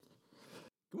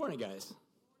Morning, guys.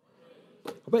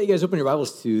 How about you guys open your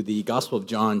Bibles to the Gospel of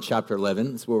John, chapter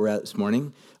 11. That's where we're at this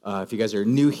morning. If you guys are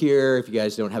new here, if you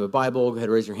guys don't have a Bible, go ahead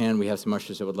and raise your hand. We have some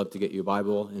ushers that would love to get you a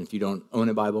Bible. And if you don't own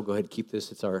a Bible, go ahead and keep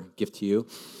this. It's our gift to you.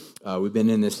 We've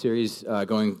been in this series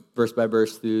going verse by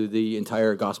verse through the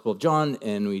entire Gospel of John,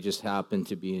 and we just happened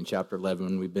to be in chapter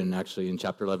 11. We've been actually in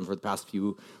chapter 11 for the past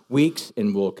few weeks,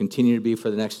 and we'll continue to be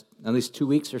for the next at least 2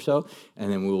 weeks or so.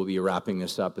 And then we will be wrapping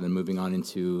this up and then moving on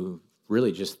into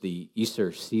really just the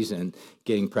Easter season,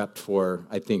 getting prepped for,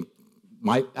 I think,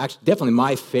 definitely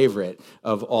my favorite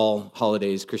of all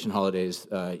holidays, Christian holidays,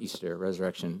 Easter,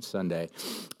 Resurrection Sunday.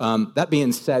 That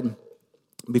being said,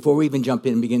 before we even jump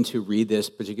in and begin to read this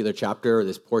particular chapter or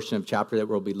this portion of chapter that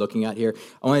we'll be looking at here,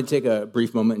 I want to take a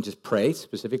brief moment and just pray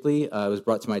specifically. It was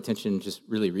brought to my attention just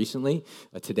really recently,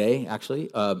 today actually,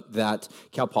 that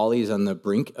Cal Poly is on the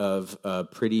brink of a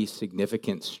pretty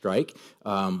significant strike.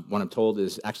 What I'm told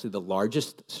is actually the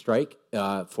largest strike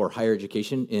for higher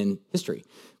education in history,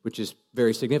 which is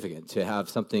very significant to have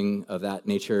something of that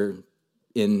nature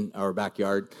in our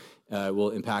backyard. Will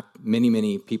impact many,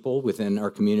 many people within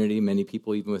our community, many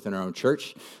people even within our own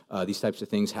church. These types of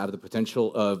things have the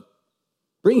potential of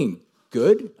bringing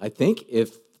good, I think,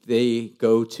 if they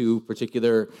go to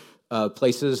particular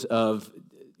places of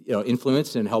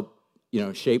influence and help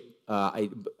shape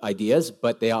ideas,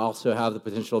 but they also have the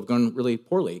potential of going really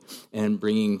poorly and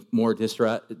bringing more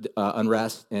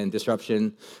unrest and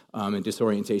disruption and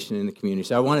disorientation in the community.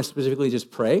 So I want to specifically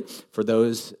just pray for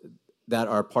those that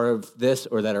are part of this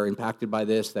or that are impacted by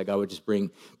this, that God would just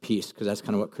bring peace, because that's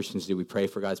kind of what Christians do. We pray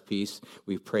for God's peace.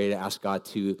 We pray to ask God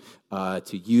to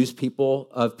use people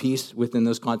of peace within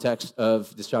those contexts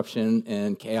of disruption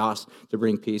and chaos to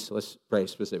bring peace. So let's pray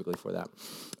specifically for that.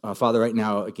 Father, right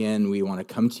now, again, we want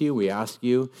to come to you. We ask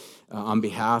you on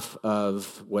behalf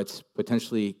of what's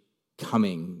potentially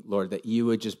coming, Lord, that you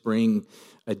would just bring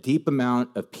a deep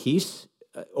amount of peace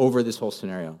over this whole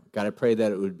scenario. God, I pray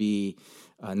that it would be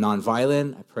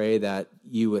nonviolent. I pray that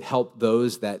you would help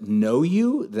those that know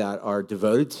you, that are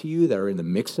devoted to you, that are in the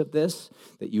mix of this,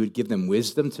 that you would give them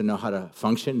wisdom to know how to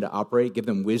function, to operate, give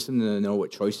them wisdom to know what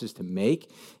choices to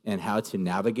make and how to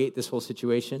navigate this whole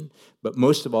situation. But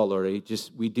most of all, Lord,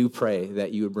 we do pray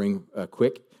that you would bring a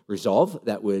quick resolve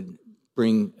that would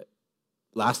bring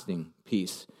lasting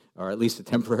peace, or at least a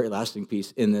temporary lasting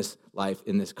peace in this life,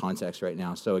 in this context right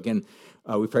now. So again,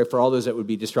 we pray for all those that would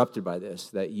be disrupted by this,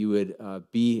 that you would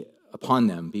be upon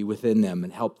them, be within them,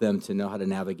 and help them to know how to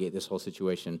navigate this whole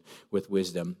situation with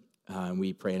wisdom. And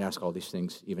we pray and ask all these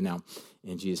things even now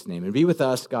in Jesus' name. And be with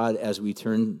us, God, as we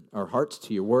turn our hearts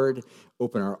to your word,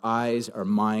 open our eyes, our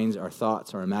minds, our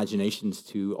thoughts, our imaginations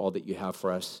to all that you have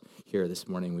for us here this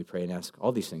morning. We pray and ask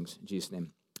all these things in Jesus'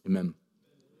 name. Amen.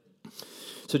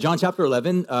 So John chapter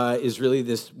 11 is really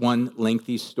this one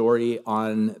lengthy story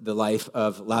on the life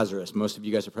of Lazarus. Most of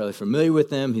you guys are probably familiar with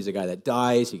him. He's a guy that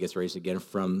dies. He gets raised again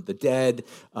from the dead.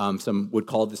 Some would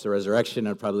call this a resurrection.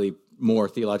 I'd probably more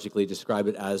theologically describe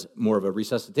it as more of a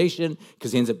resuscitation,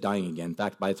 because he ends up dying again. In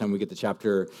fact, by the time we get to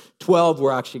chapter 12,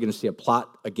 we're actually going to see a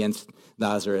plot against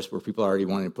Lazarus where people are already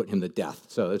wanting to put him to death.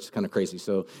 So it's kind of crazy.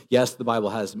 So yes, the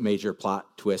Bible has major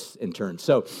plot twists and turns.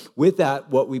 So with that,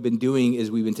 what we've been doing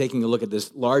is we've been taking a look at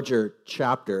this larger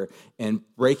chapter and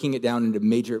breaking it down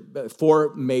into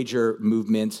four major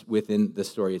movements within the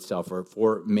story itself, or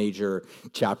four major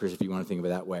chapters, if you want to think of it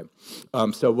that way.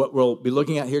 So what we'll be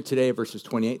looking at here today, verses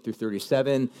 28 through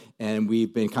 37, and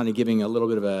we've been kind of giving a little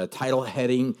bit of a title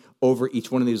heading over each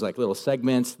one of these like little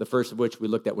segments, the first of which we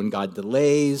looked at when God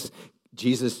delays.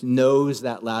 Jesus knows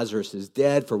that Lazarus is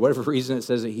dead. For whatever reason, it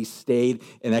says that he stayed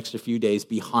an extra few days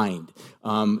behind.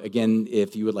 Again,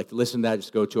 if you would like to listen to that,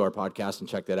 just go to our podcast and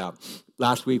check that out.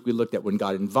 Last week, we looked at when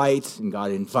God invites, and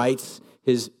God invites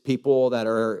his people that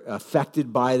are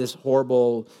affected by this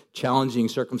horrible, challenging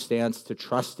circumstance to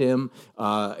trust him.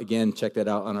 Again, check that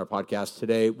out on our podcast.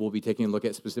 Today, we'll be taking a look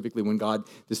at specifically when God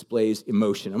displays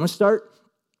emotion. I'm going to start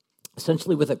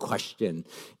essentially with a question,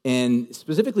 and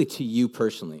specifically to you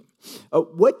personally.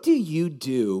 What do you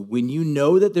do when you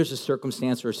know that there's a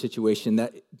circumstance or a situation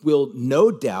that will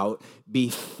no doubt be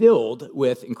filled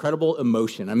with incredible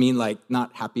emotion? I mean, like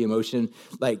not happy emotion,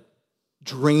 like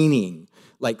draining,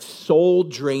 like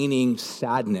soul-draining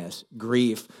sadness,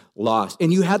 grief, loss.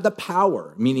 And you had the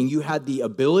power, meaning you had the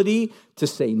ability to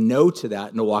say no to that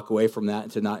and to walk away from that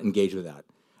and to not engage with that.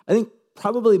 I think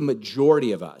probably the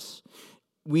majority of us,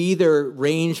 we either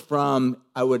range from,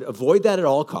 I would avoid that at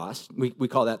all costs. We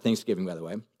call that Thanksgiving, by the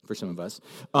way, for some of us.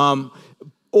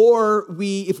 Or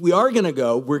if we are going to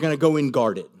go, we're going to go in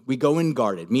guarded. We go in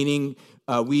guarded, meaning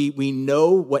We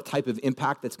know what type of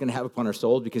impact that's going to have upon our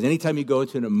souls, because anytime you go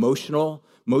into an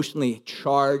emotionally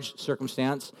charged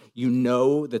circumstance, you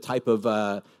know the type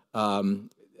of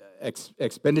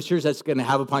expenditures that's going to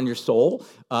have upon your soul,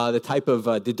 the type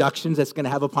of deductions that's going to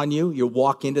have upon you. You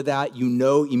walk into that, you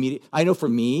know immediately. I know for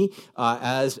me,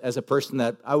 as a person,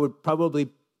 that I would probably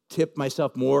tip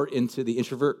myself more into the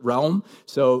introvert realm.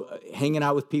 So hanging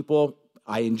out with people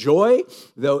I enjoy,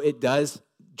 though it does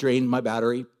drain my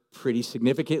battery pretty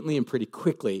significantly and pretty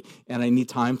quickly, and I need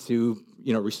time to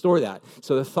restore that.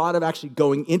 So the thought of actually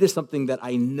going into something that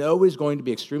I know is going to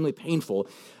be extremely painful,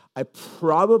 I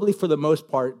probably, for the most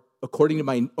part, according to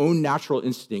my own natural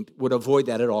instinct, would avoid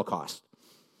that at all costs.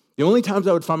 The only times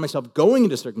I would find myself going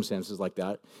into circumstances like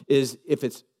that is if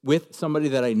it's with somebody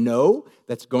that I know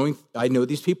I know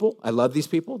these people, I love these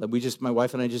people. My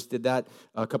wife and I just did that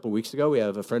a couple of weeks ago. We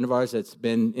have a friend of ours that's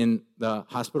been in the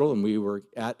hospital, and we were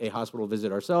at a hospital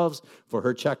visit ourselves for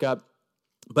her checkup,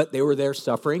 but they were there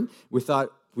suffering. We thought,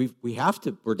 we have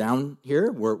to, we're down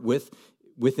here, we're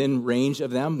within range of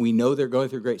them. We know they're going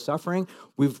through great suffering.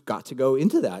 We've got to go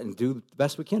into that and do the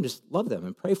best we can. Just love them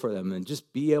and pray for them and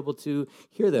just be able to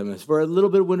hear them for a little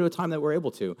bit of window of time that we're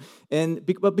able to.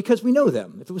 But because we know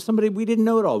them. If it was somebody we didn't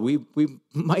know at all, we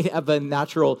might have a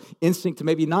natural instinct to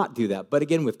maybe not do that. But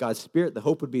again, with God's Spirit, the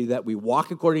hope would be that we walk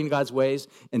according to God's ways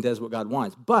and does what God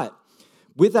wants. But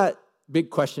with that big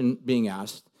question being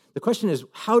asked, the question is,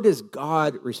 how does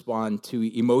God respond to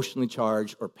emotionally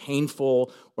charged or painful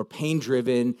or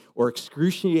pain-driven or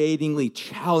excruciatingly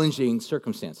challenging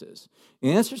circumstances?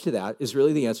 And the answer to that is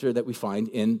really the answer that we find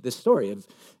in this story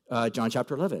of John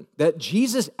chapter 11, that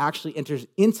Jesus actually enters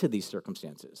into these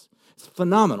circumstances. It's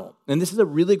phenomenal. And this is a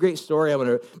really great story. I'm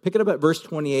going to pick it up at verse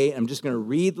 28. I'm just going to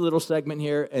read the little segment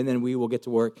here, and then we will get to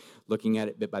work looking at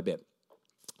it bit by bit.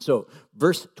 So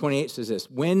verse 28 says this: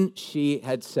 when she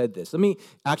had said this. Let me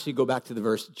actually go back to the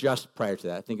verse just prior to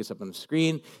that. I think it's up on the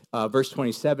screen. Verse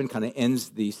 27 kind of ends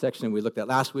the section we looked at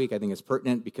last week. I think it's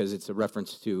pertinent because it's a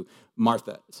reference to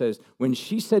Martha. It says, when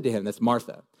she said to him, that's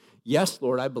Martha, "Yes,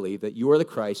 Lord, I believe that you are the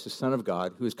Christ, the Son of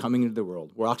God, who is coming into the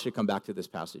world." We'll actually come back to this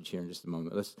passage here in just a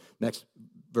moment. Next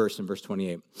verse in verse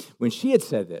 28. When she had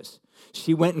said this,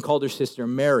 she went and called her sister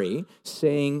Mary,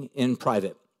 saying in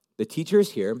private, "The teacher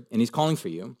is here, and he's calling for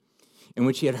you." And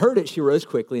when she had heard it, she rose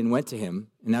quickly and went to him.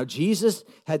 And now Jesus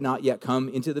had not yet come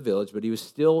into the village, but he was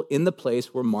still in the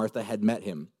place where Martha had met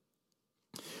him.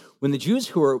 When the Jews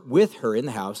who were with her in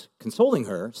the house, consoling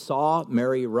her, saw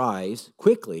Mary rise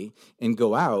quickly and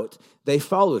go out, they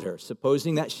followed her,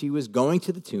 supposing that she was going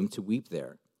to the tomb to weep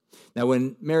there. Now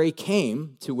when Mary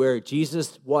came to where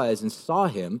Jesus was and saw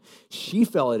him, she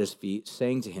fell at his feet,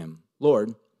 saying to him,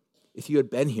 "Lord, if you had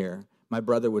been here, my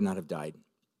brother would not have died."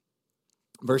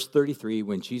 Verse 33,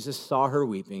 when Jesus saw her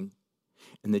weeping,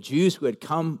 and the Jews who had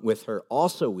come with her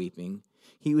also weeping,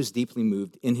 he was deeply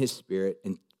moved in his spirit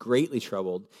and greatly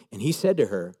troubled. And he said to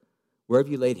her, "Where have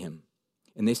you laid him?"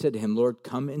 And they said to him, "Lord,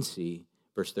 come and see."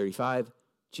 Verse 35,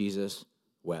 Jesus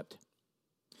wept.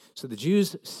 So the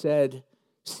Jews said,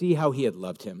 "See how he had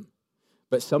loved him."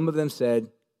 But some of them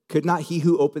said, "Could not he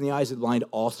who opened the eyes of the blind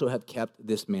also have kept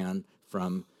this man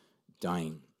from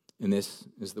dying?" And this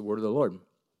is the word of the Lord.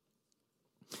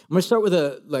 I'm going to start with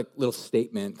a little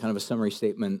statement, kind of a summary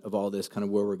statement of all this, kind of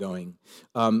where we're going.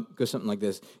 Goes something like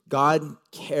this: God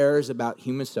cares about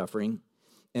human suffering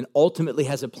and ultimately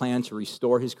has a plan to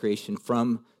restore his creation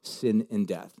from sin and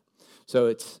death. So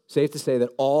it's safe to say that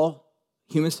all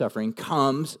human suffering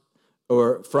comes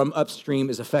or from upstream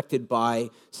is affected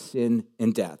by sin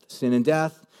and death. Sin and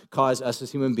death cause us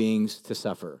as human beings to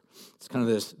suffer. It's kind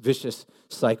of this vicious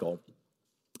cycle.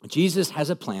 Jesus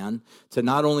has a plan to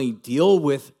not only deal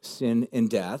with sin and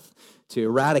death, to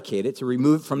eradicate it, to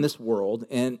remove it from this world,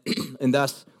 and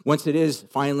thus, once it is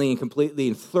finally and completely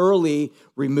and thoroughly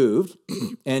removed,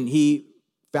 and he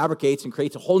fabricates and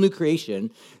creates a whole new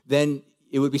creation, then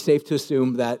it would be safe to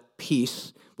assume that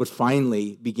peace would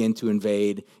finally begin to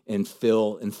invade and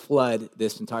fill and flood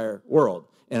this entire world.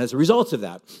 And as a result of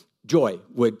that, joy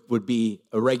would be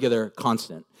a regular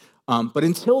constant. But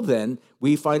until then,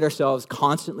 we find ourselves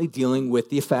constantly dealing with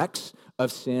the effects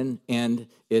of sin and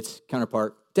its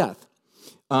counterpart, death.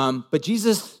 But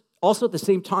Jesus also at the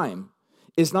same time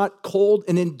is not cold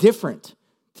and indifferent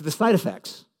to the side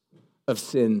effects of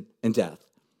sin and death.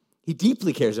 He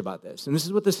deeply cares about this, and this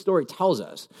is what this story tells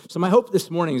us. So my hope this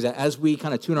morning is that as we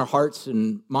kind of tune our hearts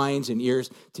and minds and ears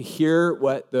to hear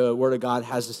what the Word of God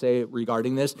has to say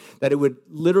regarding this, that it would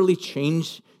literally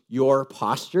change your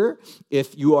posture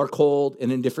if you are cold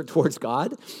and indifferent towards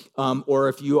God, or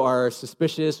if you are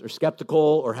suspicious or skeptical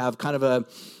or have kind of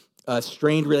a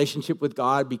strained relationship with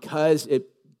God because it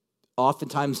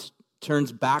oftentimes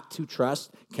turns back to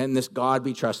trust. Can this God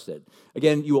be trusted?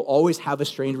 Again, you will always have a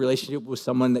strained relationship with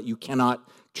someone that you cannot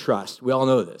trust. We all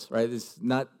know this, right? It's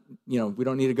not, we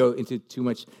don't need to go into too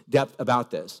much depth about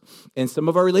this. And some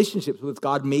of our relationships with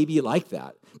God may be like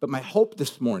that. But my hope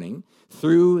this morning,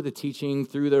 through the teaching,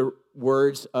 through the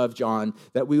words of John,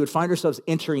 that we would find ourselves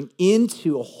entering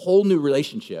into a whole new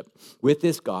relationship with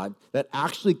this God that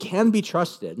actually can be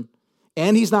trusted.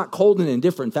 And he's not cold and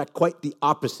indifferent. In fact, quite the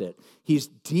opposite. He's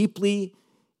deeply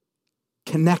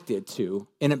connected to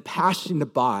and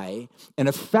impassioned by and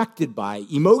affected by,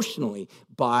 emotionally,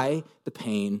 by the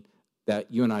pain that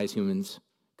you and I as humans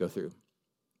go through.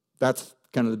 That's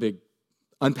kind of the big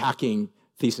unpacking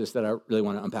thesis that I really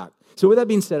want to unpack. So with that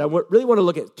being said, I really want to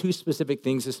look at two specific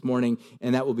things this morning,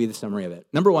 and that will be the summary of it.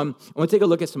 Number one, I want to take a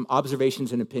look at some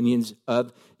observations and opinions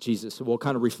of Jesus. So we'll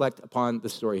kind of reflect upon the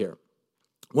story here.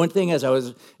 One thing as I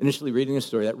was initially reading this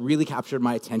story that really captured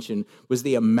my attention was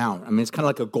the amount. I mean, it's kind of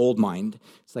like a gold mine.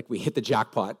 It's like we hit the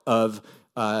jackpot of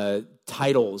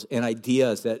titles and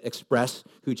ideas that express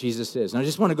who Jesus is. And I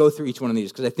just want to go through each one of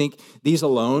these because I think these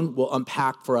alone will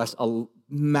unpack for us a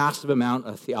massive amount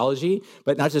of theology,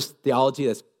 but not just theology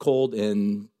that's cold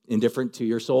and indifferent to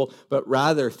your soul, but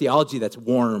rather theology that's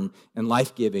warm and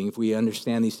life-giving if we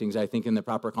understand these things, I think, in the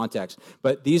proper context.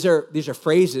 But these are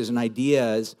phrases and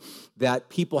ideas that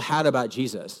people had about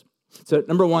Jesus. So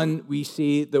number one, we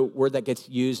see the word that gets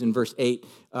used in verse 8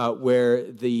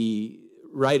 where the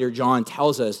writer John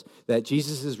tells us that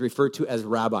Jesus is referred to as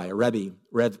rabbi, a rebbe,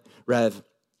 rev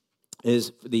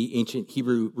is the ancient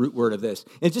Hebrew root word of this.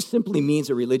 It just simply means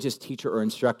a religious teacher or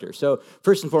instructor. So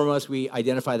first and foremost, we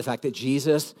identify the fact that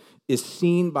Jesus is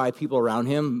seen by people around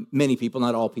him, many people,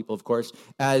 not all people, of course,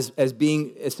 as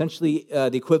being essentially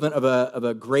the equivalent of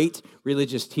a great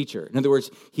religious teacher. In other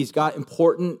words, he's got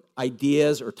important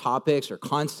ideas or topics or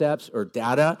concepts or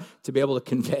data to be able to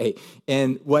convey.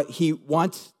 And what he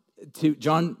wants to,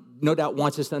 John no doubt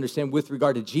wants us to understand with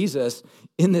regard to Jesus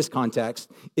in this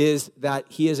context is that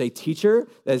he is a teacher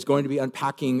that is going to be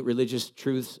unpacking religious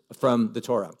truths from the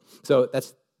Torah. So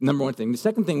that's number one thing. The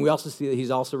second thing, we also see that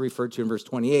he's also referred to in verse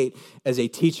 28 as a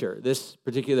teacher. This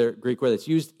particular Greek word that's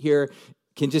used here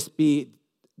can just be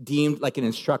deemed like an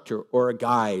instructor or a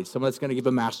guide, someone that's going to give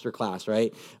a master class,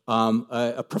 right?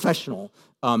 A professional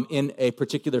in a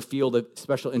particular field of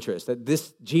special interest. That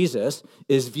this Jesus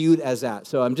is viewed as that.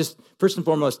 So I'm just, first and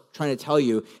foremost, trying to tell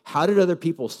you, how did other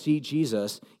people see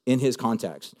Jesus in his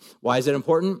context? Why is it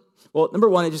important? Well, number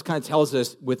one, it just kind of tells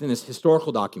us within this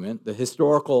historical document, the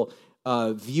historical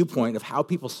viewpoint of how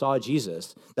people saw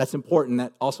Jesus. That's important.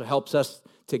 That also helps us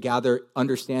to gather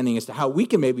understanding as to how we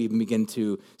can maybe even begin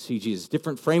to see Jesus,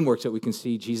 different frameworks that we can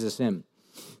see Jesus in.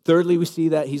 Thirdly, we see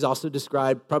that he's also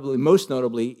described, probably most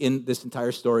notably in this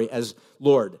entire story, as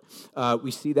Lord.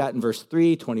 We see that in verse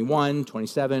 3, 21,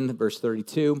 27, verse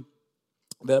 32.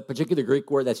 The particular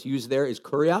Greek word that's used there is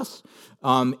kurios,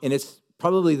 and it's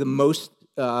probably the most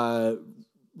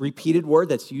repeated word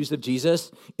that's used of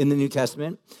Jesus in the New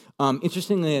Testament.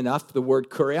 Interestingly enough, the word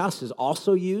kurios is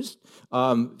also used.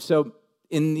 So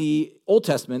in the Old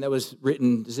Testament that was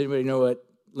written, does anybody know what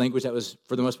language that was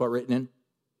for the most part written in?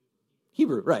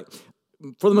 Hebrew, right.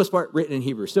 For the most part, written in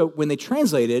Hebrew. So when they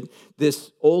translated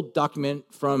this old document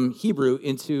from Hebrew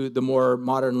into the more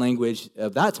modern language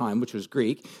of that time, which was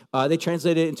Greek, they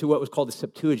translated it into what was called the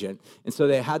Septuagint. And so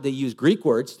they had to use Greek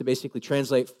words to basically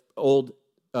translate old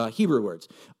Hebrew words.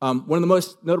 One of the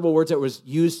most notable words that was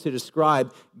used to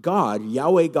describe God,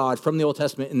 Yahweh God, from the Old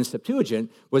Testament in the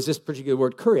Septuagint was this particular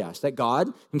word, kurios, that God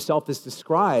himself is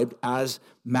described as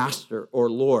master or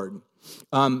Lord.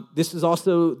 This is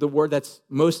also the word that's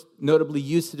most notably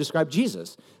used to describe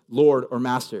Jesus, Lord or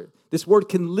master. This word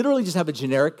can literally just have a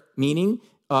generic meaning,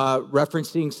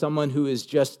 referencing someone who is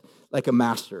just like a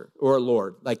master or a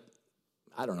Lord, like,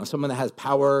 I don't know, someone that has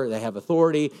power, they have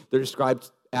authority, they're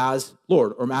described as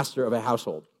Lord or master of a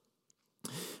household,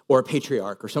 or a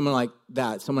patriarch, or someone like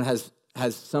that. Someone has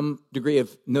some degree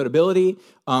of notability,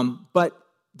 but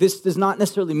this does not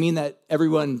necessarily mean that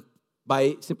everyone,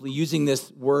 by simply using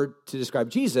this word to describe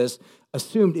Jesus,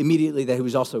 assumed immediately that he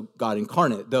was also God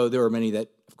incarnate, though there were many that,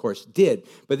 of course, did.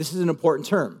 But this is an important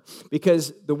term,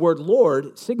 because the word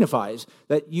Lord signifies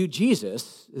that you,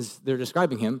 Jesus, as they're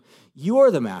describing him, you are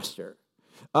the master.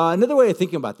 Another way of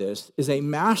thinking about this is a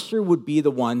master would be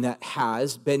the one that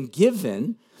has been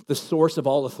given the source of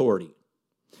all authority.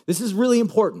 This is really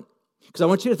important, because I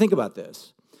want you to think about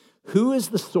this. Who is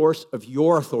the source of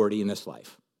your authority in this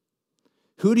life?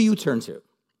 Who do you turn to?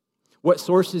 What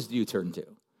sources do you turn to?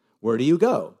 Where do you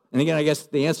go? And again, I guess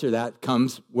the answer to that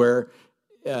comes where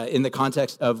in the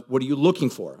context of what are you looking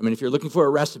for? I mean, if you're looking for a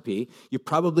recipe, you're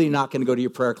probably not going to go to your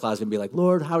prayer closet and be like,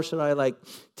 Lord, how should I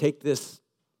take this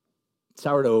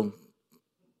sourdough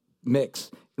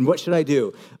mix? And what should I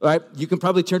do? All right, you can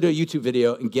probably turn to a YouTube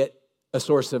video and get a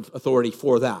source of authority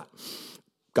for that.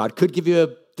 God could give you a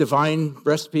divine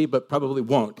recipe, but probably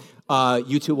won't.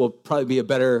 YouTube will probably be a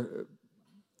better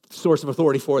source of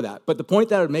authority for that. But the point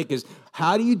that I would make is,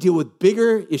 how do you deal with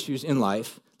bigger issues in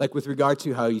life, like with regard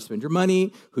to how you spend your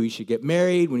money, who you should get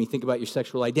married, when you think about your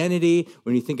sexual identity,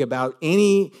 when you think about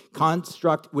any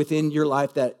construct within your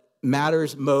life that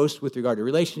matters most with regard to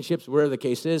relationships, whatever the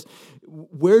case is,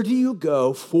 where do you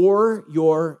go for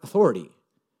your authority?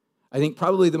 I think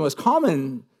probably the most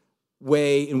common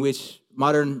way in which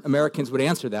modern Americans would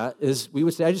answer that is we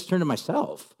would say, I just turn to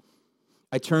myself.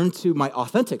 I turn to my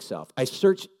authentic self. I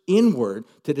search inward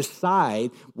to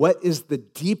decide what is the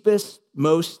deepest,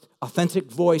 most authentic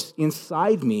voice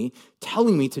inside me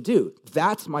telling me to do.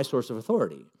 That's my source of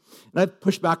authority. And I've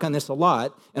pushed back on this a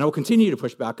lot, and I will continue to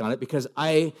push back on it because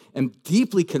I am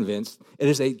deeply convinced it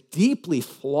is a deeply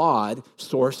flawed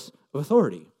source of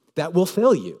authority that will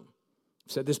fail you.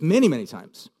 I've said this many, many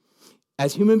times.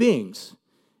 As human beings,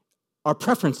 our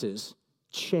preferences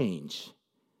change.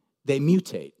 They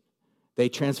mutate. They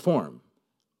transform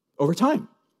over time.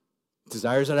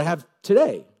 Desires that I have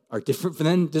today are different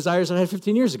than desires that I had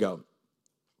 15 years ago.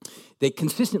 They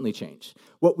consistently change.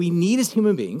 What we need as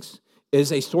human beings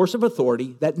is a source of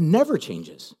authority that never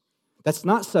changes. That's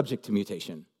not subject to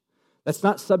mutation. That's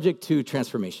not subject to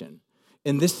transformation.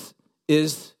 And this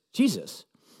is Jesus.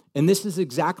 And this is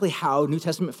exactly how New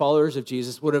Testament followers of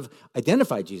Jesus would have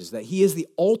identified Jesus, that he is the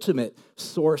ultimate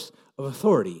source of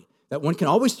authority that one can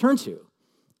always turn to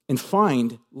and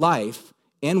find life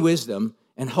and wisdom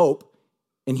and hope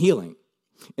and healing.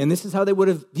 And this is how they would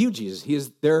have viewed Jesus. He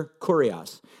is their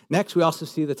kurios. Next, we also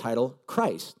see the title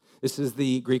Christ. This is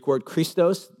the Greek word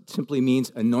Christos, simply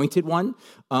means anointed one.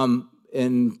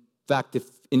 In fact, if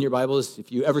in your Bibles,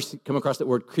 if you ever come across that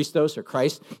word Christos or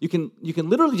Christ, you can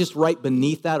literally just write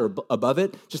beneath that or above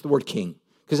it just the word king,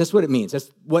 because that's what it means.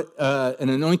 That's what an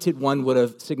anointed one would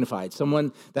have signified,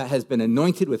 someone that has been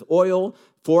anointed with oil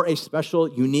for a special,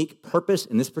 unique purpose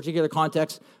in this particular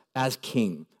context as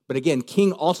king. But again,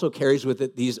 king also carries with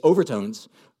it these overtones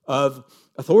of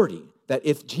authority, that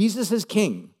if Jesus is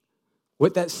king,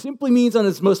 what that simply means on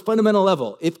its most fundamental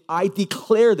level, if I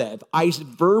declare that, if I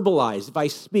verbalize, if I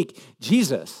speak,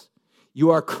 Jesus,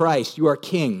 you are Christ, you are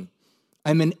king,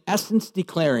 I'm in essence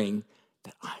declaring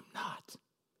that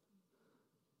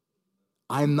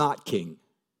I'm not king.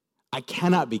 I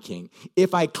cannot be king.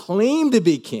 If I claim to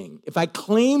be king, if I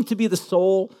claim to be the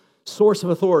sole source of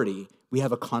authority, we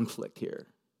have a conflict here.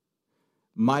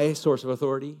 My source of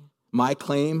authority, my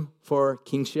claim for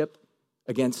kingship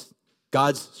against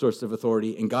God's source of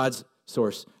authority and God's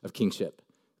source of kingship.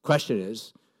 Question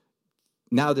is,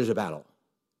 now there's a battle.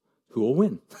 Who will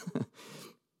win?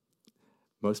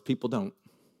 Most people don't.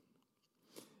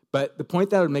 But the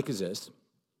point that I would make is this,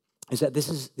 is that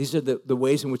these are the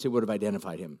ways in which they would have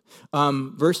identified him.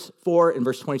 Verse 4 and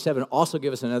verse 27 also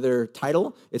give us another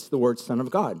title. It's the word Son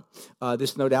of God.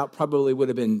 This, no doubt, probably would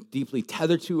have been deeply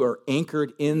tethered to or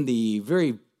anchored in the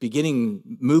very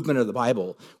beginning movement of the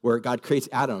Bible, where God creates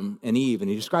Adam and Eve, and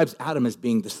he describes Adam as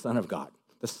being the Son of God,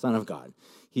 the Son of God.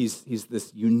 He's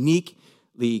this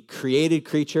uniquely created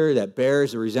creature that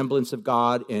bears a resemblance of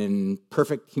God in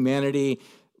perfect humanity.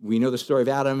 We know the story of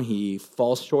Adam. He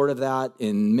falls short of that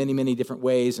in many, many different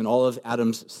ways, and all of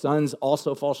Adam's sons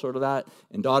also fall short of that,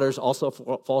 and daughters also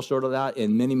fall short of that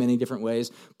in many, many different ways.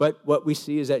 But what we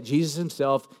see is that Jesus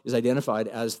himself is identified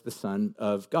as the Son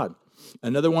of God.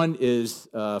 Another one is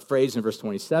phrased in verse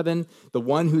 27, the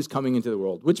one who's coming into the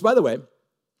world, which, by the way,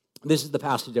 this is the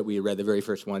passage that we read, the very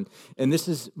first one, and this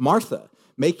is Martha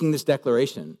making this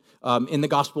declaration. In the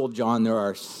Gospel of John, there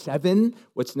are 7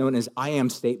 what's known as I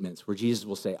am statements, where Jesus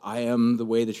will say, I am the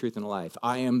way, the truth, and the life.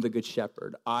 I am the good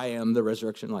shepherd. I am the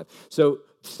resurrection and life. So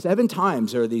 7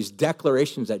 times there are these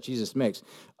declarations that Jesus makes.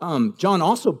 John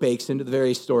also bakes into the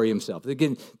very story himself.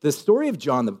 Again, the story of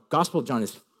John, the Gospel of John,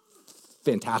 is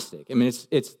fantastic. I mean,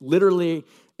 it's literally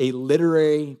a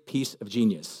literary piece of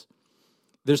genius.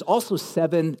 There's also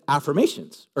 7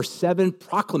 affirmations or 7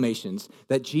 proclamations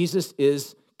that Jesus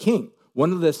is king.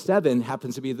 One of the 7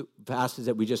 happens to be the passage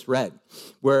that we just read,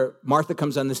 where Martha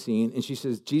comes on the scene and she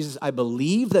says, Jesus, I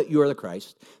believe that you are the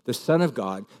Christ, the Son of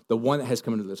God, the one that has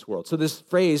come into this world. So this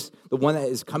phrase, the one that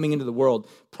is coming into the world,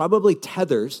 probably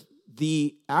tethers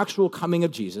the actual coming of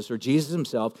Jesus, or Jesus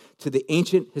himself, to the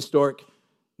ancient historic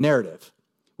narrative,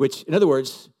 which, in other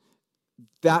words,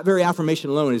 that very affirmation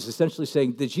alone is essentially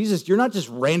saying that Jesus, you're not just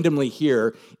randomly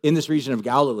here in this region of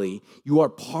Galilee. You are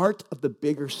part of the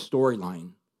bigger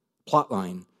storyline, plot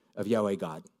line of Yahweh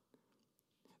God.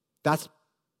 That's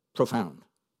profound.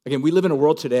 Again, we live in a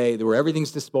world today where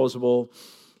everything's disposable.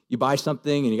 You buy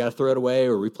something and you got to throw it away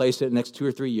or replace it in the next 2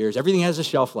 or 3 years. Everything has a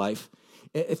shelf life.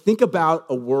 Think about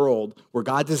a world where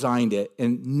God designed it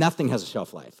and nothing has a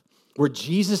shelf life, where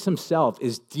Jesus himself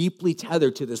is deeply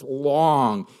tethered to this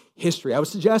long history. I would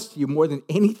suggest to you, more than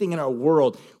anything in our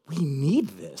world, we need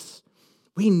this.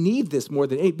 We need this more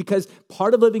than anything, because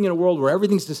part of living in a world where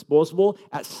everything's disposable,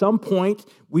 at some point,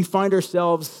 we find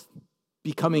ourselves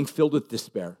becoming filled with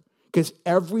despair. Because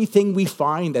everything we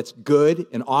find that's good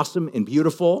and awesome and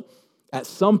beautiful, at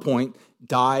some point,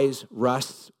 dies,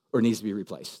 rusts, or needs to be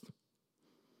replaced.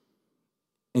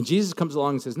 And Jesus comes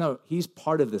along and says, no, he's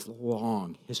part of this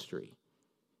long history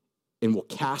and will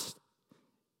cast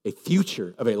a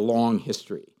future of a long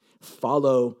history.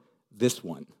 Follow this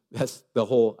one. That's the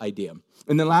whole idea.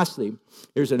 And then lastly,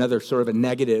 here's another sort of a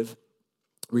negative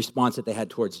response that they had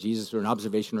towards Jesus, or an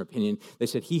observation or opinion. They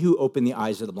said, he who opened the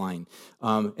eyes of the blind.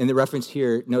 And the reference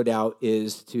here, no doubt,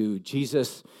 is to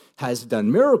Jesus has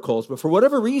done miracles, but for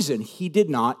whatever reason, he did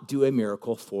not do a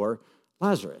miracle for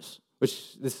Lazarus,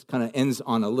 which this kind of ends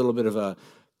on a little bit of a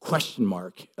question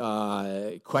mark,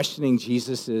 questioning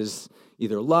Jesus'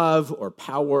 either love or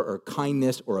power or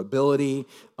kindness or ability.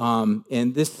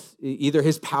 And this, either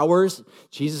his powers,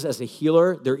 Jesus as a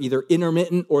healer, they're either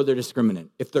intermittent or they're discriminant.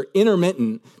 If they're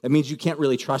intermittent, that means you can't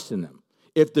really trust in them.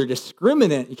 If they're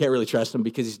discriminant, you can't really trust him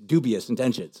because he's dubious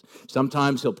intentions.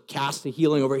 Sometimes he'll cast the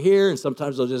healing over here, and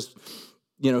sometimes he'll just,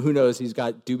 who knows, he's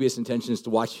got dubious intentions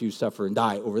to watch you suffer and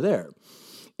die over there.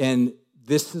 And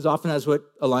this is often as what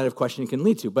a line of questioning can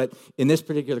lead to. But in this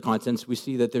particular context, we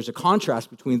see that there's a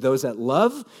contrast between those that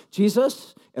love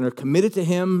Jesus and are committed to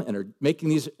him and are making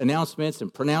these announcements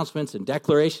and pronouncements and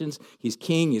declarations. He's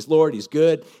king, he's Lord, he's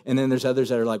good. And then there's others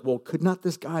that are like, well, could not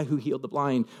this guy who healed the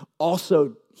blind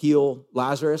also heal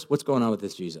Lazarus? What's going on with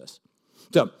this Jesus?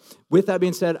 So with that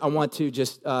being said, I want to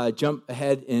just jump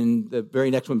ahead in the very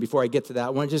next one. Before I get to that, I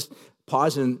want to just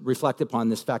pause and reflect upon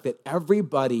this fact that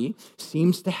everybody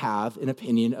seems to have an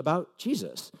opinion about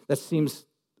Jesus. That seems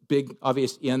big,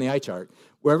 obvious on the eye chart.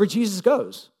 Wherever Jesus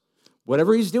goes,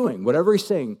 whatever he's doing, whatever he's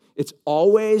saying, it's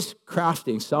always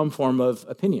crafting some form of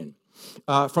opinion.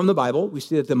 From the Bible, we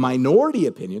see that the minority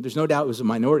opinion, there's no doubt it was a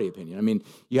minority opinion. I mean,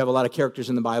 you have a lot of characters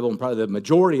in the Bible, and probably the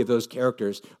majority of those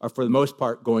characters are, for the most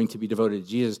part, going to be devoted to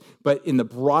Jesus. But in the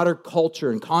broader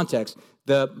culture and context,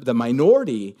 the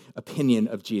minority opinion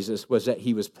of Jesus was that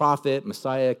he was prophet,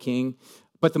 Messiah, king.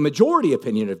 But the majority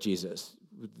opinion of Jesus,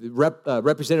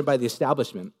 represented by the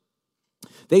establishment,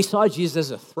 they saw Jesus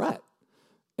as a threat,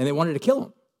 and they wanted to kill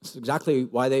him. That's exactly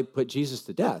why they put Jesus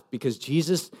to death, because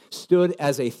Jesus stood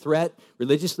as a threat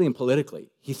religiously and politically.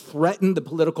 He threatened the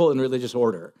political and religious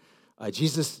order.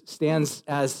 Jesus stands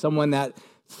as someone that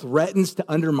threatens to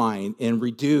undermine and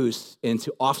reduce and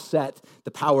to offset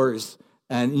the powers.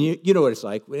 And you know what it's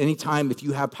like. Anytime if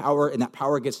you have power and that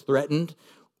power gets threatened,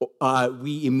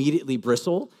 we immediately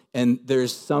bristle, and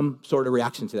there's some sort of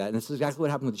reaction to that. And that's exactly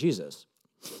what happened with Jesus.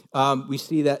 We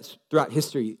see that throughout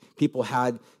history, people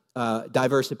had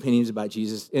diverse opinions about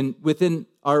Jesus. And within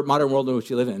our modern world in which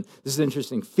we live in, this is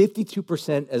interesting.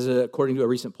 52%, according to a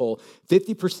recent poll,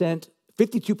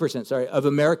 52% of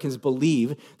Americans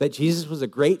believe that Jesus was a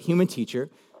great human teacher,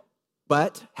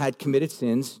 but had committed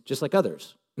sins just like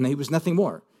others. And he was nothing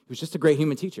more. He was just a great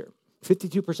human teacher.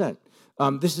 52%.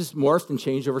 This has morphed and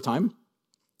changed over time.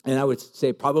 And I would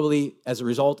say probably as a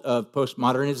result of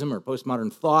postmodernism or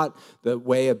postmodern thought, the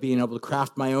way of being able to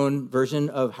craft my own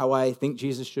version of how I think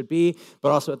Jesus should be,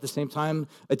 but also at the same time,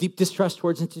 a deep distrust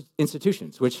towards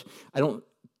institutions, which I don't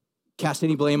cast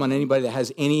any blame on anybody that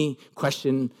has any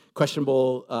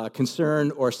questionable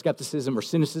concern or skepticism or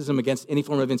cynicism against any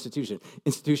form of institution.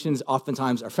 Institutions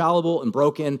oftentimes are fallible and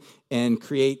broken and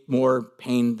create more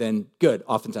pain than good.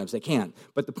 Oftentimes they can.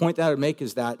 But the point that I would make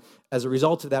is that as a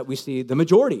result of that, we see the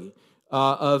majority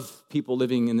of people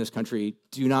living in this country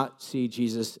do not see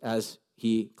Jesus as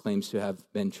he claims to have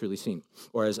been truly seen,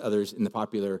 or as others in the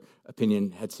popular opinion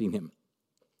had seen him.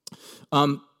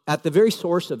 At the very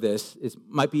source of this, it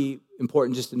might be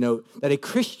important just to note that a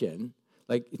Christian,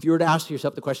 like if you were to ask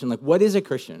yourself the question, like, what is a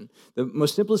Christian? The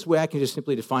most simplest way I can just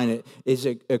simply define it is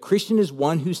a Christian is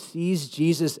one who sees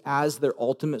Jesus as their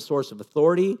ultimate source of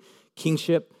authority,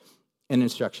 kingship, and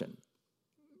instruction,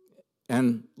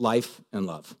 and life and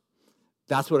love.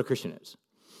 That's what a Christian is.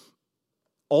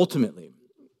 Ultimately,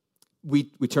 we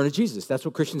turn to Jesus. That's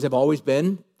what Christians have always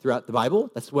been throughout the Bible.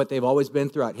 That's what they've always been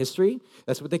throughout history.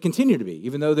 That's what they continue to be.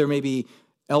 Even though there may be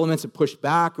elements of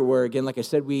pushback, or where, again, like I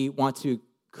said, we want to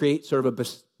create sort of a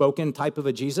bespoken type of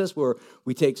a Jesus where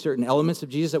we take certain elements of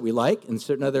Jesus that we like and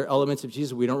certain other elements of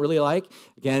Jesus we don't really like.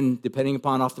 Again, depending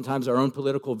upon oftentimes our own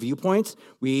political viewpoints,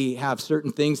 we have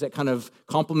certain things that kind of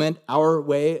complement our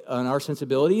way and our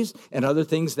sensibilities and other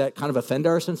things that kind of offend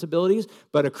our sensibilities.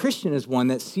 But a Christian is one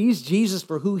that sees Jesus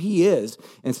for who he is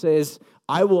and says,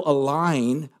 I will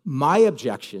align my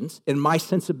objections and my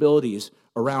sensibilities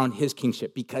around his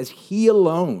kingship because he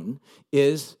alone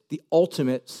is the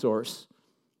ultimate source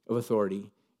of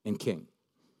authority and king.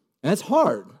 And that's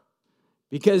hard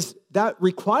because that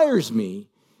requires me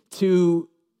to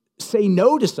say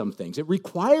no to some things. It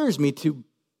requires me to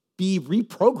be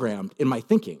reprogrammed in my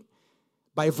thinking.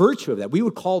 By virtue of that, we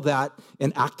would call that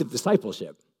an active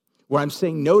discipleship, where I'm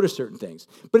saying no to certain things.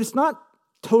 But it's not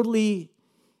totally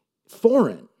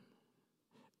foreign.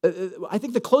 I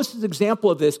think the closest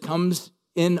example of this comes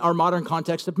in our modern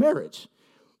context of marriage.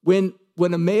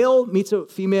 When a male meets a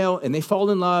female and they fall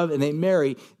in love and they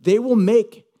marry, they will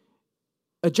make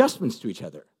adjustments to each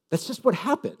other. That's just what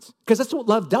happens, because that's what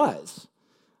love does.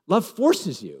 Love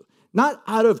forces you, not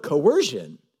out of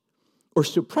coercion or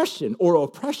suppression or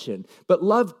oppression, but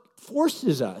love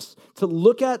forces us to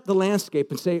look at the landscape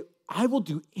and say, I will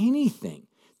do anything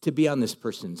to be on this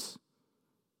person's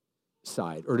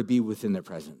side or to be within their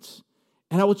presence.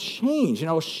 And I will change and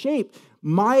I will shape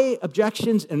my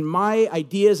objections and my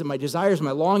ideas and my desires and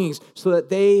my longings so that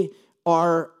they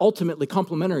are ultimately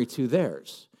complementary to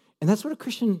theirs. And that's what a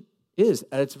Christian is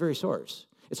at its very source.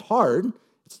 It's hard.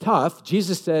 It's tough.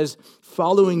 Jesus says,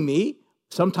 following me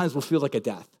sometimes will feel like a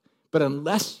death. But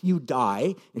unless you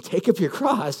die and take up your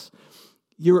cross,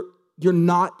 you're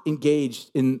not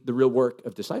engaged in the real work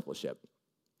of discipleship.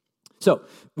 So,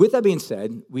 with that being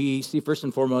said, we see first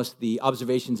and foremost the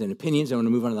observations and opinions. I want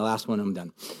to move on to the last one. I'm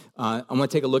done. I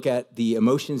want to take a look at the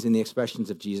emotions and the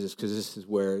expressions of Jesus, because this is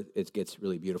where it gets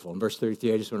really beautiful. In verse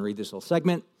 33, I just want to read this whole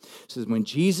segment. It says, when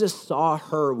Jesus saw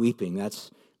her weeping, that's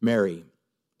Mary,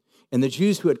 and the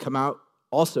Jews who had come out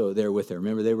also there with her.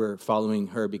 Remember, they were following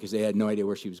her because they had no idea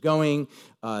where she was going.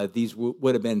 These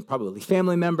would have been probably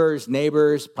family members,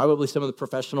 neighbors, probably some of the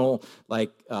professional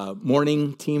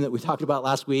mourning team that we talked about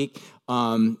last week,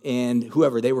 and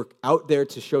whoever. They were out there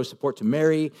to show support to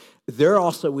Mary. They're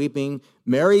also weeping.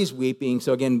 Mary's weeping.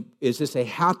 So again, is this a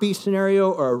happy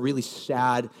scenario or a really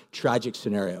sad, tragic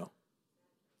scenario?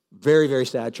 Very, very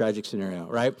sad, tragic scenario,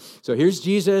 right? So here's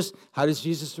Jesus. How does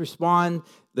Jesus respond?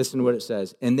 Listen to what it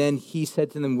says. And then he said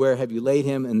to them, where have you laid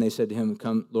him? And they said to him,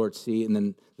 come, Lord, see. And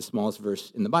then the smallest verse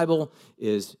in the Bible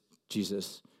is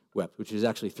Jesus wept, which is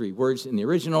actually 3 words in the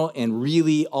original. And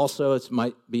really also, it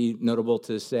might be notable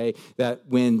to say that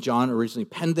when John originally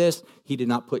penned this, he did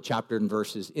not put chapter and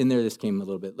verses in there. This came a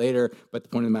little bit later. But the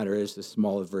point of the matter is the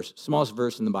smallest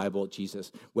verse in the Bible, Jesus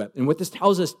wept. And what this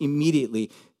tells us immediately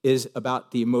is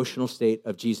about the emotional state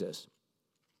of Jesus.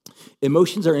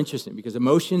 Emotions are interesting because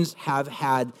emotions have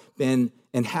been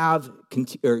and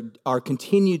are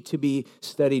continued to be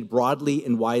studied broadly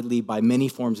and widely by many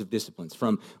forms of disciplines,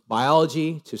 from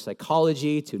biology to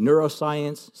psychology to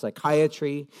neuroscience,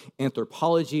 psychiatry,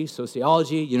 anthropology,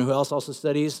 sociology. You know who else also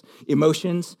studies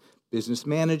emotions? Business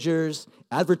managers,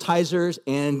 advertisers,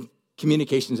 and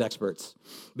communications experts,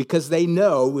 because they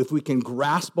know if we can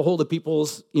grasp a hold of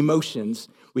people's emotions,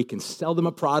 we can sell them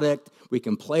a product, we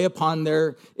can play upon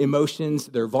their emotions,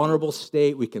 their vulnerable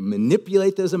state, we can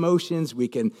manipulate those emotions, we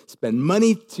can spend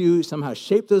money to somehow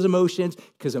shape those emotions,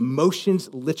 because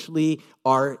emotions literally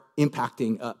are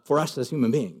impacting for us as human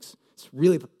beings. It's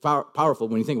really powerful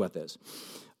when you think about this.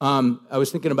 I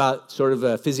was thinking about sort of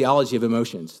a physiology of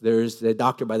emotions. There's a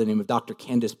doctor by the name of Dr.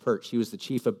 Candace Pert. She was the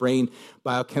chief of brain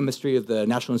biochemistry of the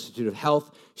National Institute of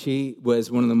Health. She was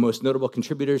one of the most notable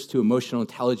contributors to emotional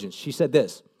intelligence. She said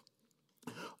this: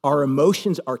 our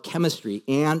emotions are chemistry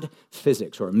and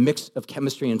physics, or a mix of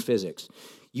chemistry and physics.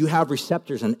 You have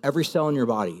receptors on every cell in your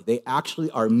body. They actually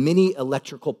are mini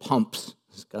electrical pumps.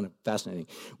 It's kind of fascinating.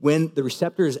 When the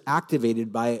receptor is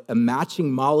activated by a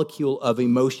matching molecule of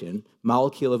emotion,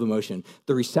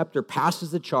 the receptor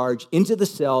passes the charge into the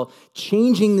cell,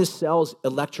 changing the cell's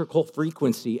electrical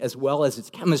frequency as well as its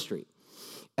chemistry.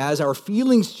 As our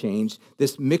feelings change,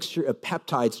 this mixture of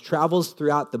peptides travels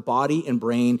throughout the body and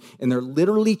brain, and they're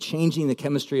literally changing the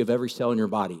chemistry of every cell in your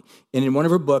body. And in one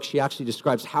of her books, she actually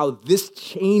describes how this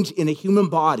change in a human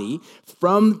body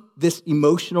from this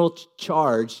emotional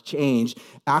charge change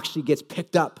actually gets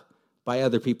picked up by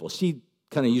other people. She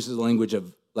kind of uses the language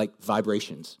of like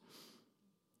vibrations.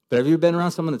 But have you ever been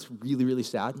around someone that's really, really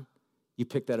sad? You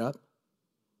pick that up?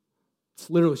 It's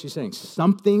literally what she's saying.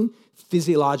 Something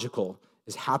physiological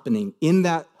is happening in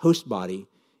that host body,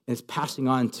 and it's passing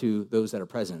on to those that are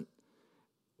present.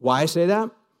 Why I say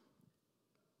that?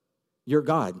 You're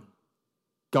God,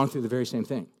 gone through the very same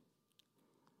thing.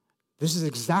 This is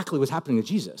exactly what's happening to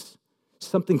Jesus.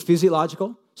 Something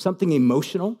physiological, something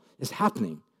emotional is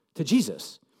happening to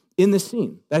Jesus in this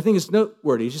scene. I think it's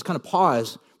noteworthy. Just kind of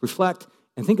pause, reflect,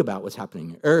 and think about what's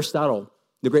happening here. Aristotle,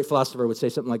 the great philosopher, would say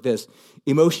something like this: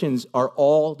 emotions are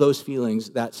all those feelings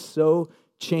that so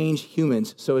change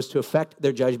humans so as to affect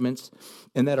their judgments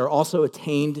and that are also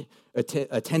attended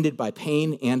by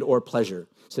pain and or pleasure,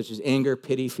 such as anger,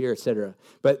 pity, fear, etc.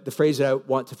 But the phrase that I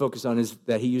want to focus on is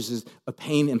that he uses a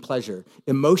pain and pleasure.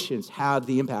 Emotions have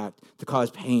the impact to cause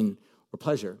pain or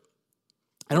pleasure.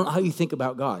 I don't know how you think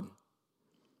about God,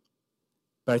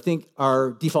 but I think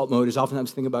our default mode is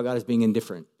oftentimes think about God as being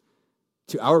indifferent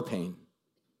to our pain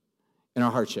and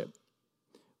our hardship.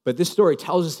 But this story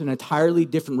tells us an entirely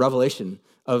different revelation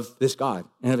of this God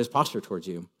and of his posture towards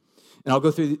you. And I'll go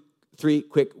through 3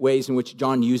 quick ways in which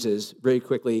John uses very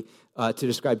quickly to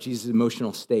describe Jesus'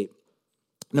 emotional state.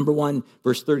 Number 1,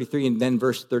 verse 33, and then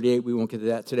verse 38. We won't get to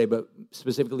that today, but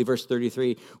specifically verse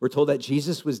 33, we're told that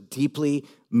Jesus was deeply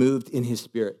moved in his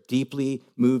spirit. Deeply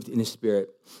moved in his spirit.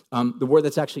 The word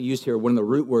that's actually used here, one of the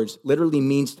root words, literally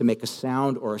means to make a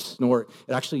sound or a snort.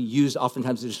 It actually used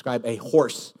oftentimes to describe a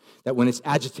horse that when it's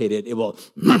agitated, it will,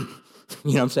 you know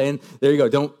what I'm saying? There you go.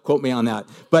 Don't quote me on that.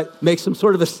 But make some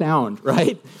sort of a sound,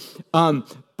 right?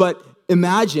 But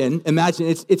imagine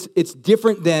it's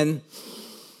different than,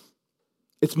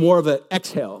 it's more of an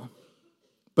exhale,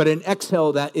 but an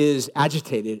exhale that is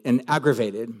agitated and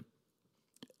aggravated,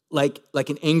 like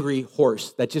an angry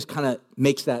horse that just kind of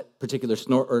makes that particular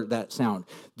snort or that sound.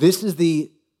 This is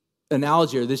the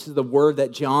analogy, or this is the word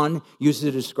that John uses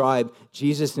to describe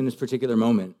Jesus in this particular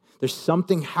moment. There's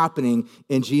something happening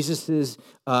in Jesus'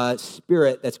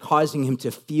 spirit that's causing him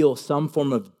to feel some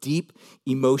form of deep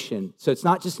emotion. So it's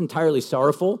not just entirely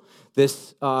sorrowful.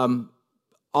 This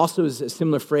also is a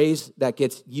similar phrase that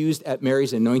gets used at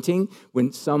Mary's anointing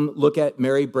when some look at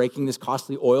Mary breaking this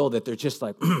costly oil, that they're just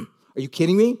like, are you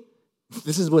kidding me?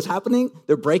 This is what's happening?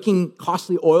 They're breaking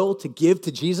costly oil to give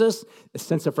to Jesus, a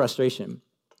sense of frustration.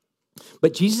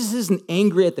 But Jesus isn't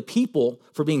angry at the people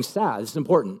for being sad. This is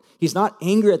important. He's not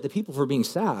angry at the people for being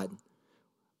sad.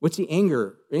 What's he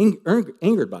angered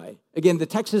by? Again, the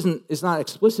text is not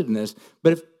explicit in this,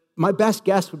 but if my best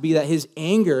guess would be that his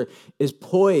anger is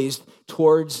poised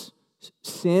towards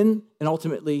sin and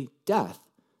ultimately death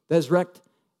that has wreaked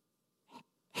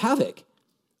havoc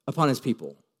upon his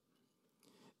people.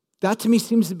 That to me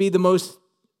seems to be the most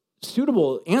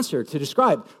suitable answer to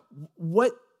describe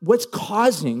what's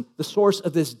causing the source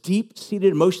of this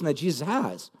deep-seated emotion that Jesus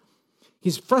has.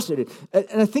 He's frustrated.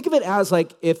 And I think of it as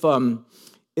like if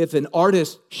an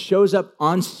artist shows up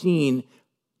on scene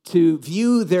to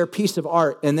view their piece of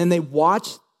art, and then they watch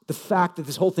the fact that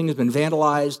this whole thing has been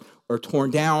vandalized or torn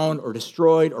down or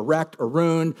destroyed or wrecked or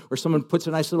ruined, or someone puts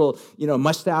a nice little,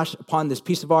 mustache upon this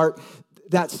piece of art.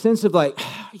 That sense of like,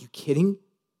 are you kidding?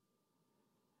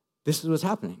 This is what's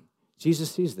happening.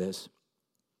 Jesus sees this.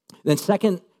 Then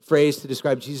second phrase to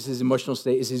describe Jesus' emotional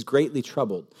state is he's greatly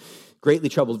troubled. Greatly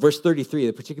troubled. Verse 33,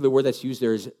 the particular word that's used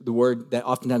there is the word that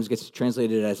oftentimes gets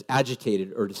translated as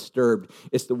agitated or disturbed.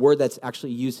 It's the word that's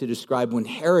actually used to describe when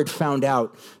Herod found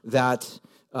out that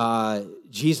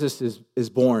Jesus is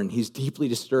born. He's deeply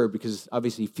disturbed because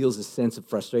obviously he feels a sense of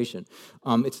frustration.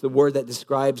 It's the word that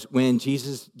describes when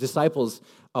Jesus' disciples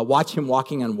watch him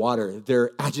walking on water.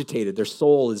 They're agitated. Their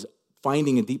soul is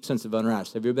finding a deep sense of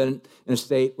unrest. Have you ever been in a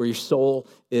state where your soul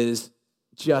is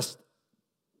just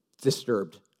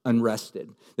disturbed, unrested?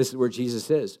 This is where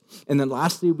Jesus is. And then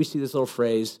lastly, we see this little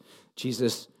phrase,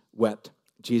 Jesus wept.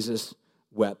 Jesus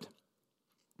wept.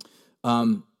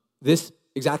 This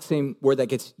exact same word that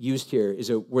gets used here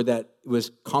is a word that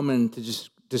was common to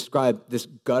just describe this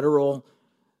guttural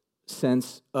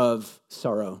sense of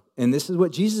sorrow. And this is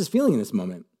what Jesus is feeling in this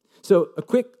moment. So a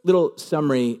quick little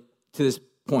summary to this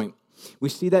point. We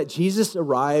see that Jesus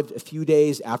arrived a few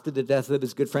days after the death of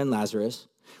his good friend Lazarus.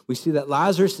 We see that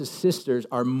Lazarus' sisters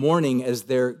are mourning as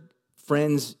their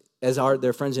friends, as are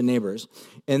their friends and neighbors.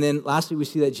 And then lastly, we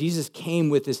see that Jesus came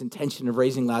with this intention of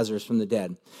raising Lazarus from the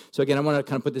dead. So again, I want to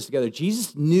kind of put this together.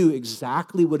 Jesus knew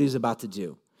exactly what he was about to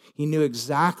do. He knew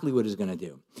exactly what he was going to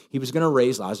do. He was going to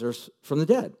raise Lazarus from the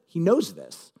dead. He knows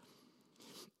this.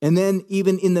 And then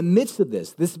even in the midst of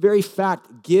this very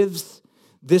fact gives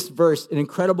this verse an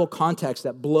incredible context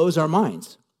that blows our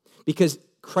minds, because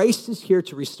Christ is here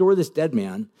to restore this dead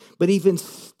man, but even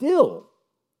still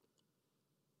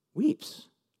weeps.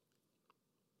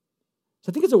 So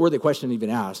I think it's a worthy question to even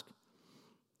ask.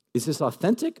 Is this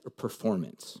authentic or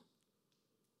performance?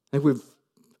 I think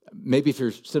Maybe if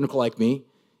you're cynical like me,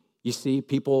 you see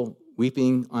people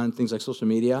weeping on things like social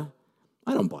media.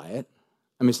 I don't buy it.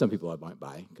 I mean, some people I might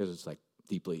buy because it's like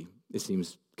deeply, it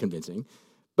seems convincing.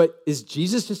 But is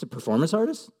Jesus just a performance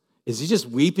artist? Is he just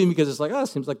weeping because it's like, oh, it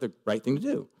seems like the right thing to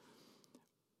do?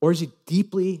 Or is he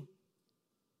deeply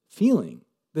feeling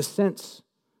the sense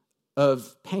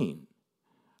of pain?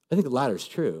 I think the latter is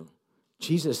true.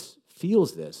 Jesus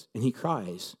feels this and he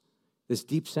cries, this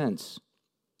deep sense.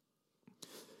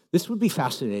 This would be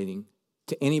fascinating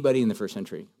to anybody in the first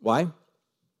century. Why?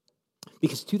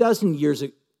 Because 2,000 years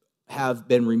have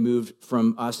been removed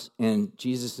from us and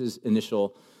Jesus'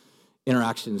 initial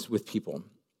interactions with people.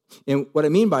 And what I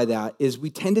mean by that is we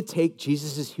tend to take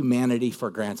Jesus' humanity for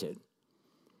granted.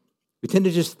 We tend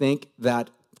to just think that,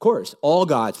 of course, all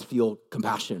gods feel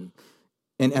compassion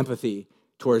and empathy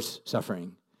towards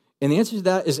suffering. And the answer to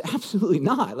that is absolutely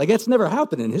not. Like, that's never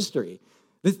happened in history.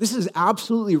 This is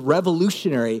absolutely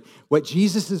revolutionary, what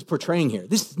Jesus is portraying here.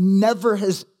 This never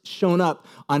has shown up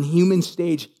on human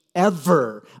stage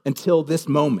ever until this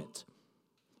moment.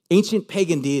 Ancient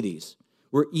pagan deities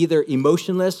were either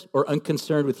emotionless or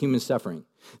unconcerned with human suffering.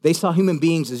 They saw human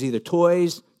beings as either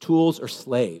toys, tools, or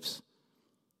slaves.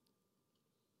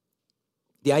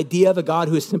 The idea of a God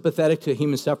who is sympathetic to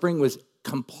human suffering was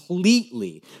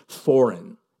completely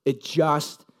foreign. It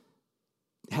just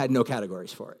had no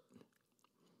categories for it.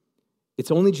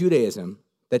 It's only Judaism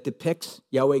that depicts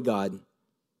Yahweh God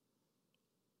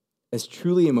as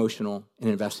truly emotional and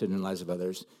invested in the lives of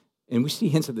others. And we see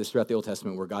hints of this throughout the Old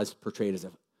Testament where God's portrayed as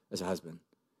a husband.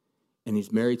 And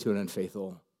he's married to an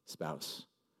unfaithful spouse.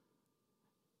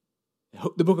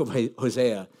 The book of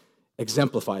Hosea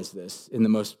exemplifies this in the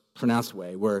most pronounced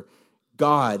way, where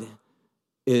God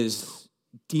is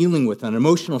dealing with an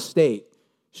emotional state.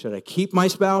 Should I keep my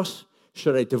spouse?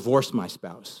 Should I divorce my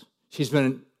spouse? She's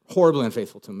been horribly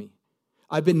unfaithful to me.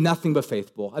 I've been nothing but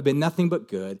faithful. I've been nothing but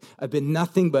good. I've been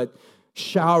nothing but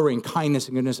showering kindness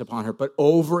and goodness upon her. But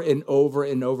over and over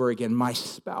and over again, my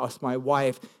spouse, my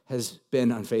wife, has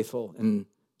been unfaithful and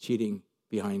cheating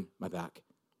behind my back.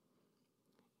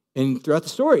 And throughout the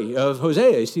story of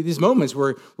Hosea, you see these moments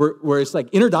where it's like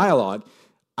inner dialogue.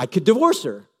 I could divorce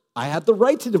her. I have the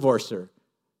right to divorce her.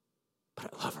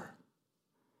 But I love her.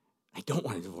 I don't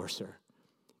want to divorce her.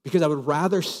 Because I would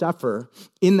rather suffer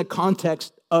in the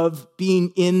context of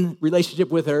being in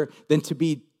relationship with her than to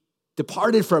be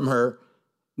departed from her,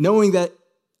 knowing that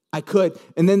I could.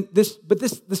 And then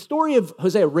the story of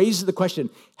Hosea raises the question,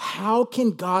 how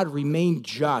can God remain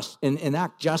just and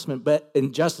enact justice, but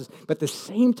at the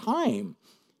same time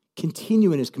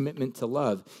continue in his commitment to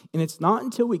love? And it's not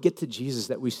until we get to Jesus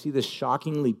that we see this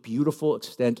shockingly beautiful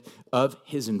extent of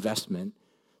his investment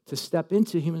to step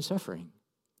into human suffering.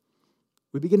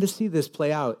 We begin to see this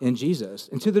play out in Jesus.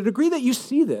 And to the degree that you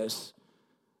see this,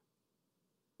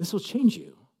 this will change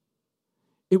you.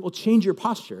 It will change your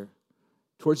posture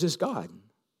towards this God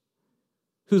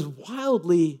who's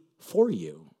wildly for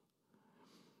you.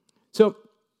 So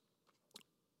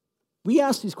we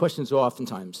ask these questions so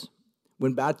oftentimes.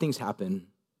 When bad things happen,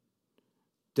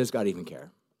 does God even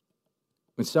care?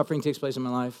 When suffering takes place in my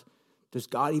life, does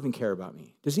God even care about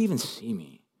me? Does he even see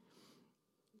me?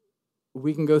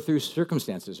 We can go through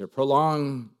circumstances or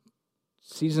prolonged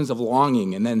seasons of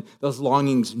longing, and then those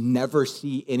longings never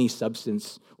see any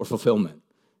substance or fulfillment.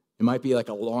 It might be like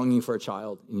a longing for a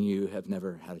child, and you have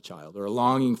never had a child, or a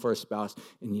longing for a spouse,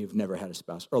 and you've never had a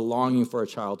spouse, or a longing for a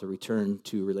child to return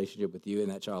to a relationship with you,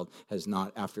 and that child has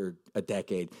not, after a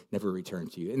decade, never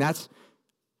returned to you. And that's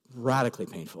radically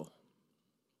painful.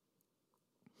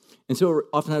 And so it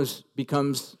oftentimes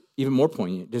becomes even more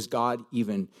poignant. Does God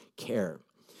even care?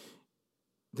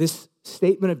 This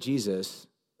statement of Jesus,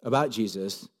 about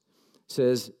Jesus,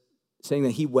 saying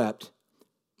that he wept,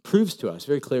 proves to us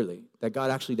very clearly that God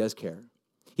actually does care.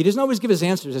 He doesn't always give us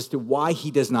answers as to why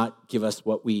he does not give us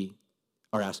what we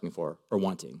are asking for or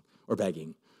wanting or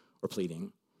begging or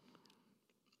pleading.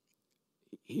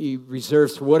 He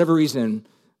reserves, for whatever reason,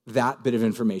 that bit of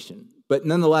information. But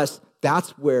nonetheless,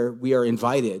 that's where we are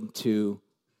invited to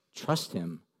trust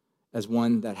him as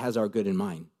one that has our good in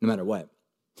mind, no matter what.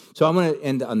 So I'm going to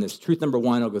end on this. Truth number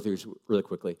one, I'll go through this really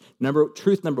quickly.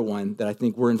 Truth number one that I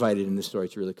think we're invited in this story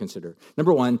to really consider.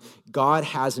 Number one, God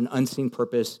has an unseen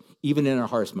purpose even in our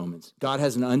hardest moments. God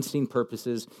has an unseen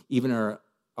purposes even in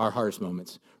our hardest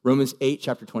moments. Romans 8,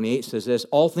 chapter 28 says this,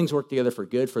 all things work together for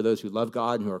good for those who love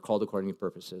God and who are called according to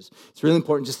purposes. It's really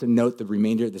important just to note the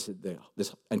remainder of this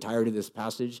entirety of this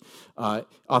passage.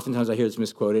 Oftentimes I hear this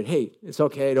misquoted, hey, it's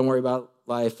okay, don't worry about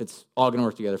life, it's all going to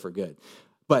work together for good.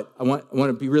 But I want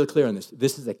to be really clear on this.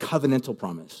 This is a covenantal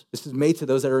promise. This is made to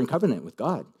those that are in covenant with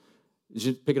God. Did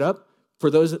you pick it up? for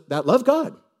those that love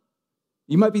God.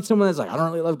 You might be someone that's like, I don't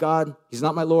really love God. He's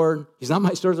not my Lord. He's not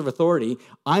my source of authority.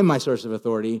 I'm my source of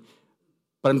authority.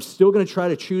 But I'm still going to try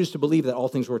to choose to believe that all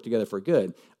things work together for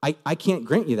good. I can't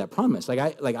grant you that promise. I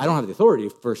don't have the authority,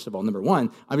 first of all, number one.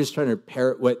 I'm just trying to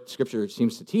parrot what Scripture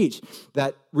seems to teach,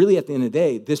 that really at the end of the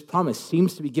day, this promise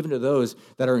seems to be given to those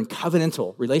that are in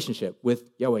covenantal relationship with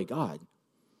Yahweh God.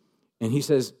 And he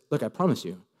says, look, I promise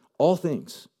you, all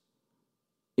things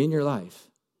in your life,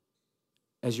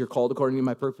 as you're called according to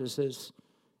my purposes,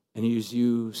 and as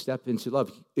you step into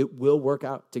love, it will work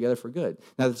out together for good.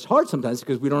 Now, it's hard sometimes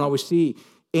because we don't always see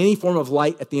any form of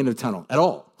light at the end of the tunnel at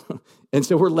all. And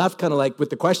so we're left kind of like with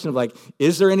the question of like,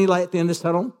 is there any light at the end of this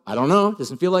tunnel? I don't know. It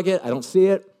doesn't feel like it. I don't see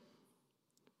it,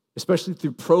 especially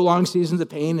through prolonged seasons of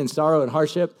pain and sorrow and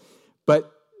hardship. But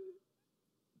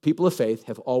people of faith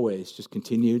have always just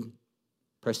continued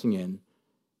pressing in,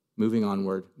 moving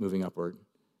onward, moving upward,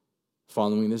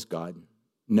 following this God,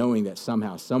 knowing that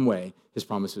somehow, some way, his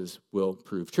promises will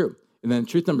prove true. And then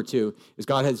truth number two is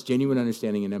God has genuine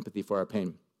understanding and empathy for our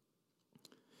pain.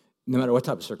 No matter what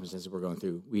type of circumstances we're going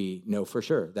through, we know for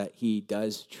sure that he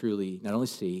does truly not only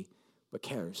see, but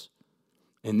cares.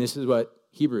 And this is what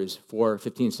Hebrews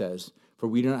 4:15 says, for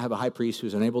we do not have a high priest who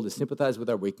is unable to sympathize with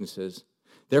our weaknesses.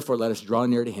 Therefore, let us draw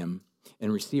near to him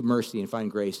and receive mercy and find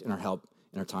grace in our help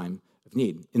in our time of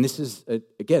need. And this is,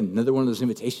 again, another one of those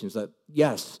invitations that,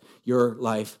 yes, your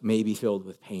life may be filled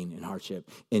with pain and hardship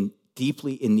and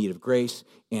deeply in need of grace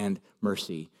and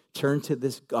mercy. Turn to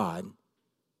this God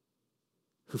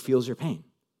who feels your pain,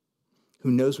 who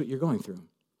knows what you're going through.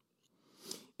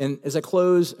 And as I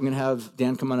close, I'm going to have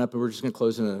Dan come on up, and we're just going to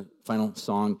close in a final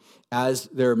song. As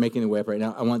they're making their way up right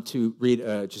now, I want to read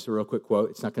just a real quick quote.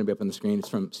 It's not going to be up on the screen. It's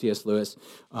from C.S. Lewis.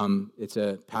 It's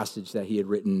a passage that he had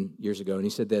written years ago, and he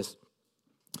said this: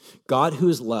 God, who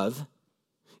is love,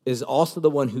 is also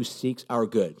the one who seeks our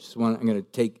good. I'm going to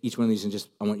take each one of these and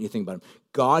I want you to think about them.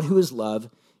 God, who is love,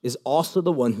 is also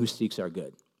the one who seeks our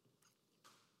good.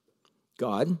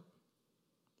 God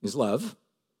is love.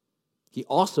 He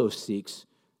also seeks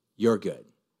your good.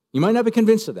 You might not be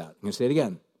convinced of that. I'm going to say it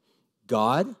again.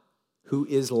 God, who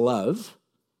is love,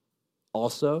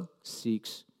 also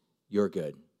seeks your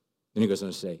good. Then he goes on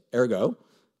to say, ergo,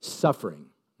 suffering.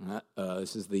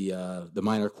 This is the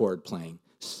minor chord playing.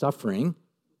 Suffering,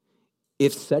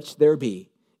 if such there be,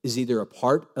 is either a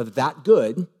part of that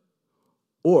good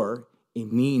or a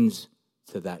means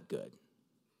to that good.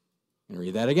 I'm going to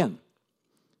read that again.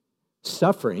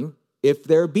 Suffering, if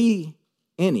there be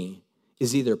any,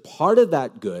 is either part of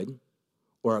that good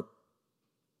or a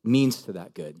means to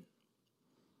that good.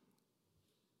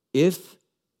 If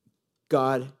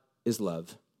God is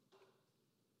love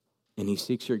and he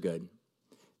seeks your good,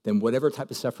 then whatever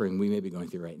type of suffering we may be going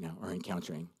through right now or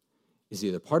encountering is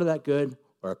either part of that good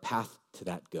or a path to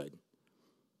that good.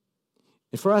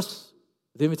 And for us,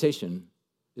 the invitation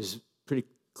is pretty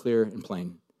clear and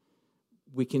plain.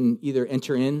 We can either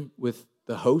enter in with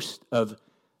the host of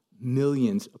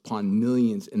millions upon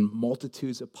millions and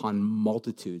multitudes upon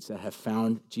multitudes that have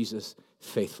found Jesus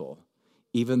faithful,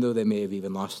 even though they may have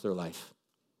even lost their life.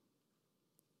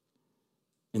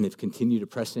 And they've continued to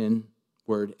press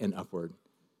inward and upward.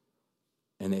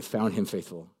 And they found him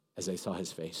faithful as they saw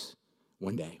his face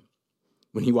one day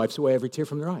when he wipes away every tear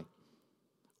from their eye.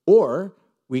 Or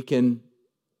we can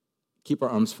keep our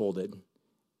arms folded,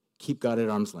 keep God at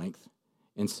arm's length,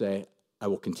 and say, I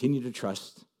will continue to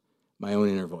trust my own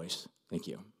inner voice. Thank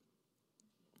you.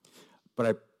 But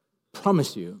I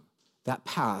promise you that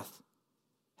path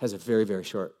has a very, very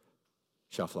short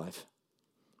shelf life.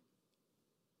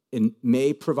 It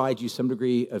may provide you some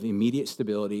degree of immediate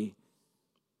stability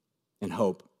and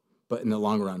hope, but in the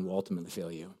long run will ultimately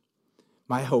fail you.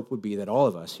 My hope would be that all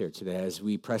of us here today, as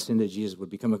we press into Jesus, would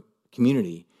become a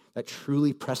community that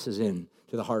truly presses in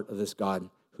to the heart of this God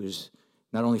who's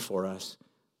not only for us,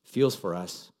 feels for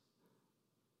us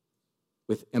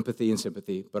with empathy and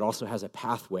sympathy, but also has a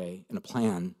pathway and a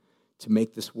plan to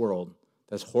make this world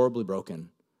that's horribly broken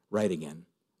right again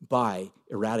by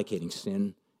eradicating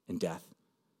sin and death.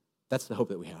 That's the hope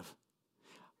that we have.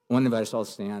 I want to invite us all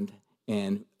to stand,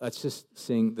 and let's just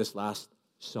sing this last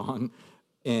song,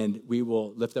 and we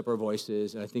will lift up our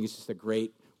voices, and I think it's just a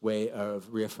great way of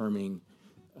reaffirming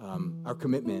our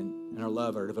commitment and our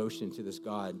love, our devotion to this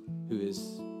God who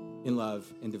is in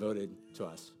love and devoted to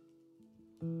us.